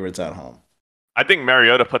 point favorites at home. I think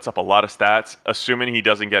Mariota puts up a lot of stats, assuming he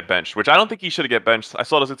doesn't get benched, which I don't think he should have get benched. I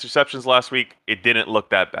saw those interceptions last week. It didn't look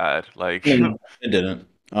that bad. Like, No, it didn't.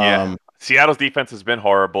 yeah, Seattle's defense has been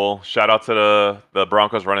horrible. Shout out to the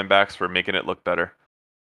Broncos running backs for making it look better.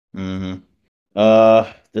 hmm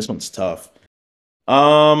this one's tough.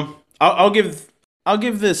 I'll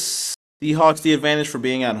give this Seahawks the advantage for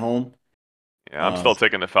being at home. Yeah, I'm Uh, still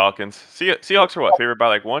taking the Falcons. Seahawks are what? Favored by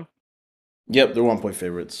like one? yep, they're 1 point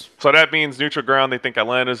favorites. So that means neutral ground. They think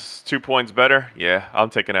Atlanta's 2 points better. Yeah, I'm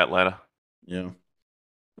taking Atlanta. Yeah.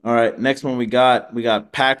 All right, next one we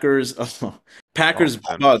got Packers. Oh Packers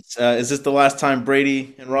man. Bucks. Is this the last time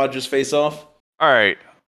Brady and Rodgers face off? All right.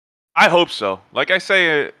 I hope so. Like I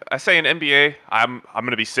say in NBA, I'm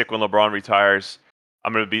gonna be sick when LeBron retires.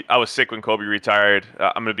 I was sick when Kobe retired.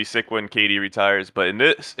 I'm gonna be sick when KD retires. But in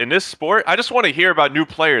this sport, I just want to hear about new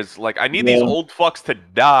players. Like I need these Yeah. old fucks to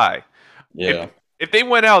die. If Yeah. if they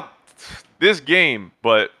went out this game,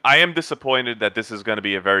 but I am disappointed that this is going to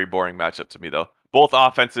be a very boring matchup to me though. Both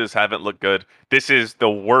offenses haven't looked good. This is the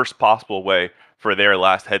worst possible way for their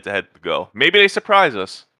last head-to-head to go. Maybe they surprise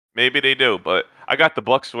us. Maybe they do, but I got the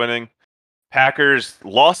Bucks winning. Packers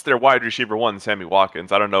lost their wide receiver one, Sammy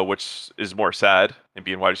Watkins. I don't know which is more sad in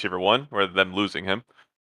being wide receiver one or them losing him.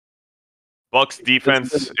 Bucks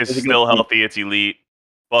defense is It's a good still point. healthy. It's elite.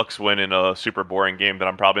 Bucks win in a super boring game that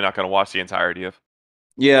I'm probably not going to watch the entirety of.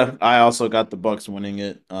 Yeah, I also got the Bucks winning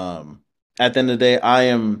it. At the end of the day,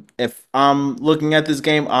 if I'm looking at this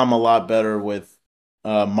game, I'm a lot better with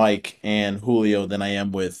Mike and Julio than I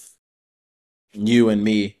am with you and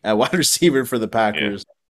me at wide receiver for the Yeah. Packers.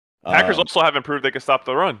 Packers Um, also haven't proved they can stop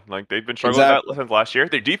the run. Like they've been struggling with that exactly. since last year.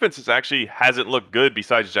 Their defense is actually hasn't looked good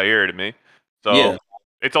besides Jair to me. Yeah, So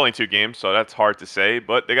it's only 2 games, so that's hard to say.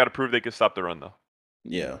 But they got to prove they can stop the run though.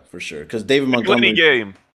 yeah, for sure. Because David Big Lenny Montgomery was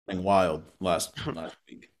game. playing wild last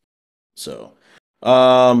week. So,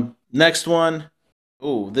 next one.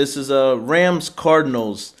 Oh, this is Rams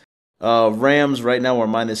Cardinals. Rams right now are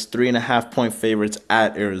 -3.5 point favorites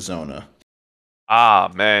at Arizona.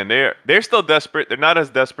 Ah man, they're still desperate. They're not as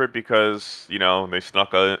desperate because they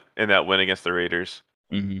snuck in that win against the Raiders.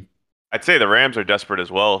 Hmm. I'd say the Rams are desperate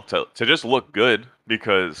as well to just look good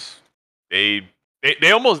because they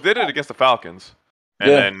they almost did it against the Falcons. And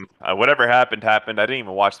Yeah. then whatever happened happened. I didn't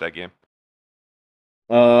even watch that game.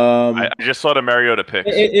 I, Um, I just saw the Mariota picks.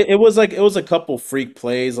 it was like it was a couple freak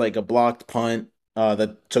plays, like a blocked punt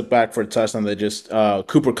that took back for a touchdown. They just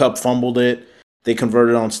Cooper Cup fumbled it. They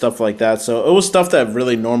converted on stuff like that. So it was stuff that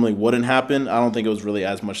really normally wouldn't happen. I don't think it was really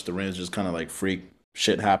as much the Rams, just kind of like freak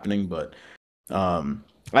shit happening. But um,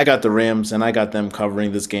 I got the Rams and I got them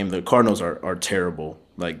covering this game. The Cardinals are terrible.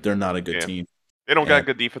 Like they're not a good Yeah, team. they don't And got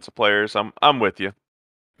good defensive players. I'm with you.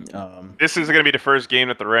 um, This is going to be the first game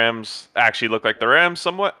that the Rams actually look like the Rams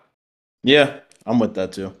somewhat. yeah, I'm with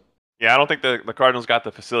that too. Yeah, I don't think the Cardinals got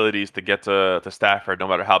the facilities to get to Stafford, no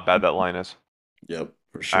matter how bad that line is. Yep,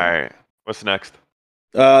 for All sure. right, what's next?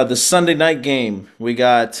 The Sunday night game, we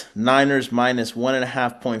got Niners minus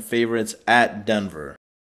 1.5 point favorites at Denver.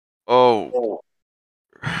 Oh, Oh.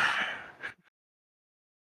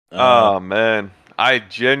 Uh, oh man, I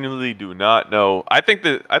genuinely do not know. I think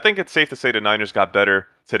it's safe to say the Niners got better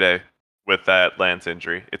today with that Lance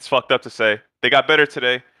injury. It's fucked up to say they got better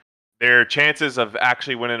today. Their chances of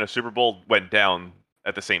actually winning a Super Bowl went down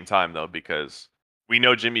at the same time though, because we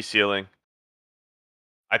know Jimmy's ceiling.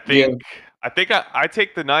 I yeah, think I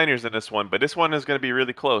take the Niners in this one, but this one is going to be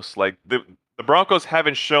really close. Like the Broncos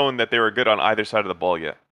haven't shown that they were good on either side of the ball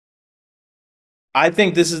yet. I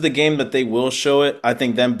think this is the game that they will show it. I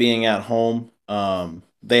think them being at home,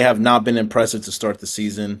 they have not been impressive to start the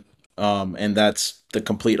season, and that's the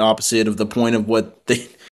complete opposite of the point of what they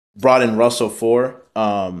brought in Russell for.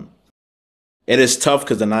 It is tough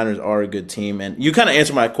because the Niners are a good team, and you kind of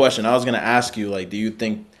answered my question. I was going to ask you, like, do you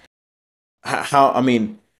think how? I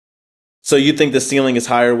mean, so you think the ceiling is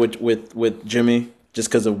higher with Jimmy just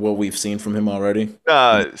because of what we've seen from him already?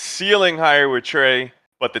 Ceiling higher with Trey,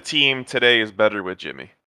 but the team today is better with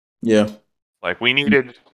Jimmy. Yeah, Like we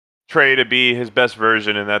needed Trey to be his best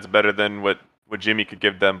version, and that's better than what Jimmy could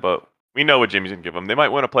give them. But we know what Jimmy's gonna give them. They might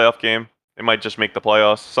win a playoff game. They might just make the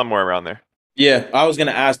playoffs somewhere around there. yeah. I was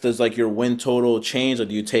gonna ask, does like your win total change, or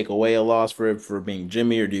do you take away a loss for being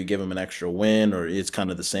Jimmy, or do you give him an extra win, or it's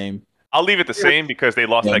kind of the same? I'll leave it the same because they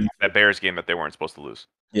lost Yeah. that Bears game that they weren't supposed to lose.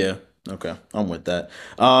 Yeah. Okay. I'm with that.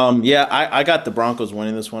 Yeah, I got the Broncos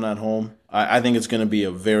winning this one at home. I think it's gonna be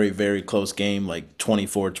a very, very close game, like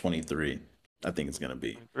 24-23. I think it's gonna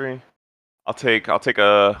be. 23. I'll take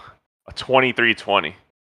a 23-20 Uh,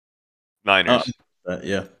 Niners.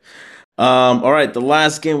 yeah. All right, the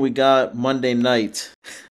last game we got Monday night.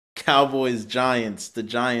 Cowboys Giants. The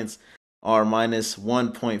Giants are minus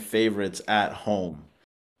 1 point favorites at home.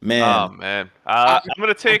 Oh Man, man, I, I'm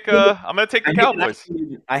gonna take I the hated Cowboys.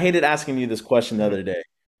 I hated asking you this question the other day,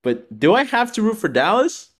 but do I have to root for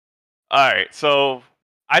Dallas? All right, so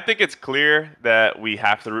I think it's clear that we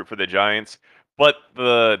have to root for the Giants, but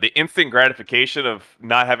the instant gratification of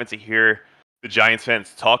not having to hear the Giants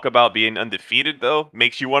fans talk about being undefeated though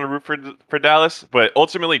makes you want to root for Dallas. But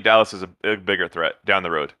ultimately, Dallas is a bigger threat down the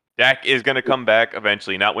road. Dak is going to come back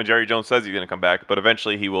eventually. Not when Jerry Jones says he's going to come back, but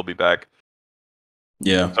eventually he will be back.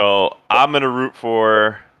 Yeah. So I'm going to root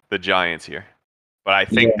for the Giants here. But I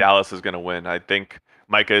think Yeah. Dallas is going to win. I think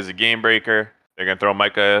Micah is a game breaker. They're going to throw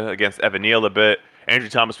Micah against Evan Neal a bit. Andrew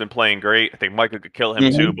Thomas been playing great. I think Micah could kill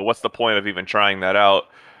him too, Hmm. but what's the point of even trying that out?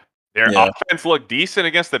 Their Yeah. offense looked decent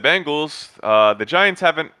against the Bengals. The Giants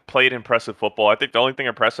haven't played impressive football. I think the only thing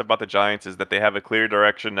impressive about the Giants is that they have a clear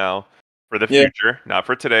direction now for the Yeah. future, not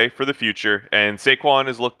for today, for the future. And Saquon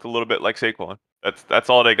has looked a little bit like Saquon. That's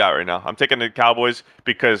all they got right now. I'm taking the Cowboys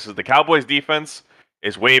because the Cowboys defense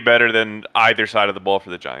is way better than either side of the ball for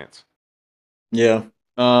the Giants. Yeah.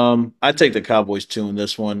 I take the Cowboys too in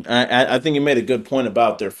this one. I think you made a good point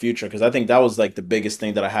about their future because I think that was like the biggest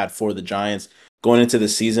thing that I had for the Giants going into the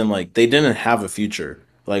season. Like they didn't have a future.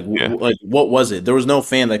 Like Yeah. like what was it? There was no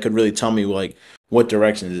fan that could really tell me like what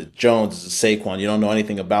direction is it? Jones, is it Saquon? You don't know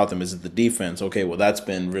anything about them. Is it the defense? Okay, well that's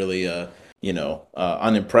been really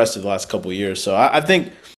unimpressive the last couple of years. So I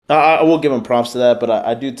think I will give them props to that, but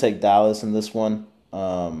I do take Dallas in this one.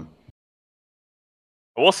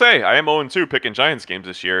 I will say I am 0-2 picking Giants games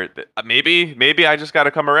this year. Maybe I just got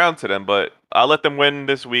to come around to them, but I'll let them win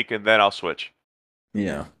this week and then I'll switch.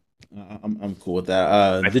 Yeah, I'm cool with that.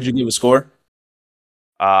 I Did you give a score?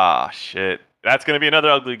 Shit. That's going to be another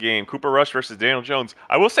ugly game. Cooper Rush versus Daniel Jones.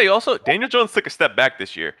 I will say also, Daniel Jones took a step back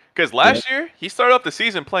this year because Yeah, last year he started off the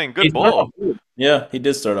season playing he good started off ball. good. Yeah, he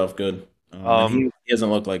did start off good, and Um, he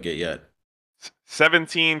hasn't looked like it yet.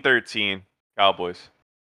 17-13 Cowboys.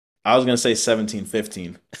 I was gonna say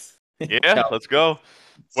 17-15. Yeah, let's go.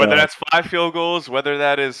 Whether So that's 5 field goals, whether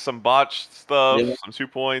that is some botched stuff, yeah, some 2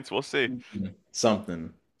 points, we'll see.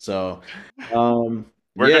 something. So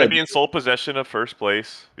We're going to yeah, be in sole possession of first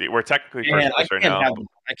place. We're technically man, first place right I now.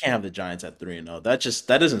 I can't have the Giants at 3-0.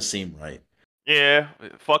 That doesn't seem right. Yeah,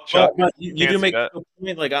 fuck Chuck. But you Can't do see make that. a good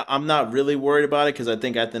point. Like I'm not really worried about it because I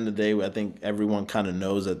think at the end of the day, I think everyone kind of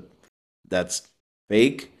knows that that's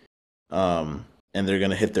fake. And they're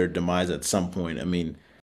gonna hit their demise at some point. I mean,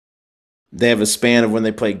 they have a span of when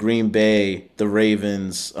they play Green Bay, the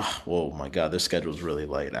Ravens. Oh my God, their schedule's really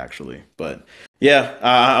light actually. But yeah,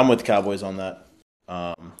 I'm with the Cowboys on that.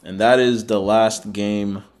 And that is the last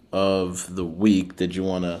game of the week. Did you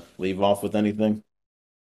want to leave off with anything?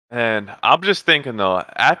 And I'm just thinking though,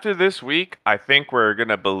 after this week, I think we're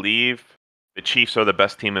gonna believe the Chiefs are the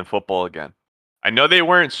best team in football again. I know they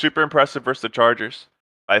weren't super impressive versus the Chargers.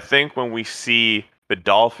 I think when we see the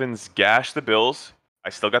Dolphins gash the Bills, I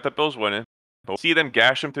still got the Bills winning, but see them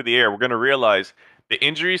gash them through the air, we're gonna realize the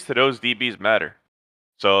injuries to those DBs matter.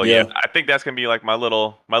 So yeah, Yeah. I think that's gonna be like my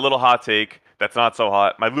little hot take. That's not so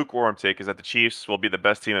hot. My lukewarm take is that the Chiefs will be the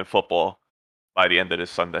best team in football by the end of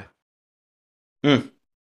this Sunday. Hmm.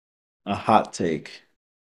 A hot take.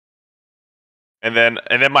 And then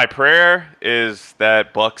my prayer is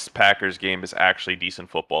that Bucks Packers game is actually decent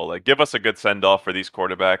football. Like give us a good send off for these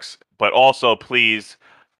quarterbacks, but also please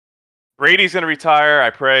Brady's gonna retire. I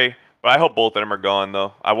pray, but I hope both of them are gone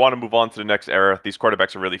though. I want to move on to the next era. These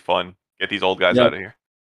quarterbacks are really fun. Get these old guys Yeah. out of here.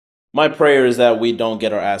 My prayer is that we don't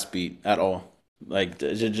get our ass beat at all. Like,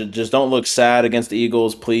 just don't look sad against the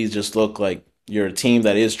Eagles. Please just look like you're a team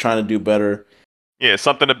that is trying to do better. Yeah,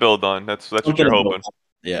 something to build on. That's what Something you're to build hoping. on.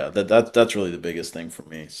 Yeah, that's really the biggest thing for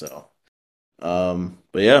me. So,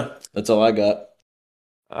 but yeah, that's all I got.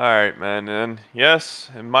 All right, man. And yes,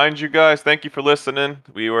 and mind you guys, thank you for listening.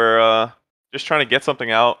 We were just trying to get something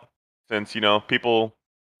out since, people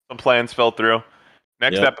some plans fell through.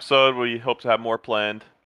 Next Yep, episode, we hope to have more planned, yep,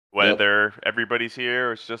 whether everybody's here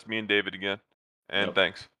or it's just me and David again. And yep,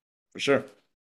 thanks. for sure.